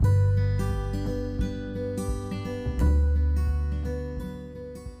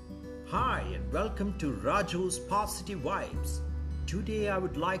welcome to Raju's Positive Vibes. Today I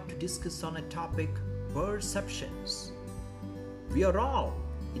would like to discuss on a topic, perceptions. We are all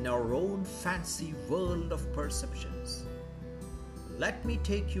in our own fancy world of perceptions. Let me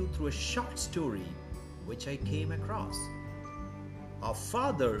take you through a short story which I came across. A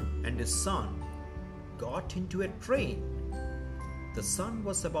father and his son got into a train. The son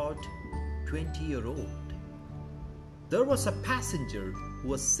was about 20-year-old. There was a passenger who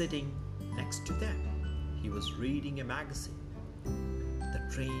was sitting next to them. He was reading a magazine. The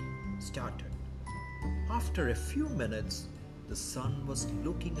train started. After a few minutes, the son was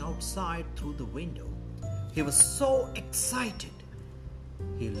looking outside through the window. He was so excited.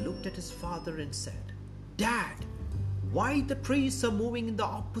 He looked at his father and said, "Dad, why the trees are moving in the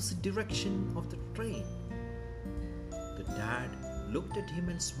opposite direction of the train?" The dad looked at him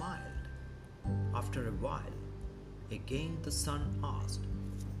and smiled. After a while, again the son asked,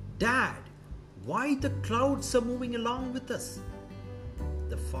 "Dad, why the clouds are moving along with us?"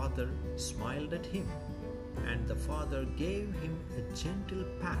 The father smiled at him, and the father gave him a gentle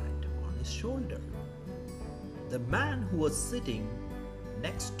pat on his shoulder. The man who was sitting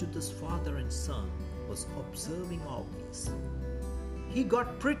next to this father and son was observing all this. He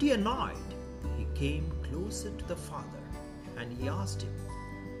got pretty annoyed. He came closer to the father and he asked him,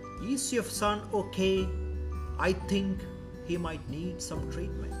 "Is your son okay? I think he might need some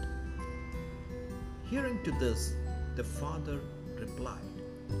treatment." Hearing to this, the father replied,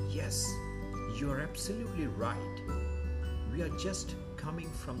 "Yes, you are absolutely right. We are just coming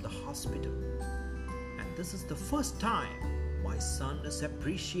from the hospital, and this is the first time my son is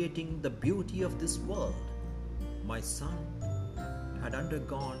appreciating the beauty of this world. My son had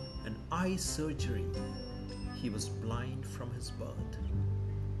undergone an eye surgery. He was blind from his birth."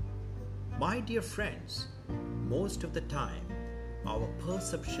 My dear friends, most of the time, our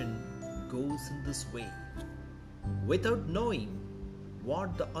perception goes in this way. Without knowing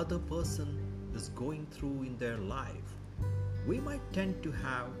what the other person is going through in their life, we might tend to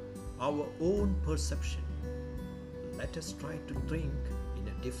have our own perception. Let us try to think in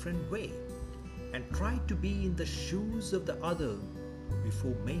a different way and try to be in the shoes of the other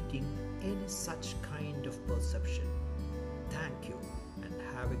before making any such kind of perception. Thank you and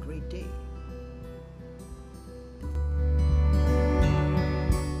have a great day.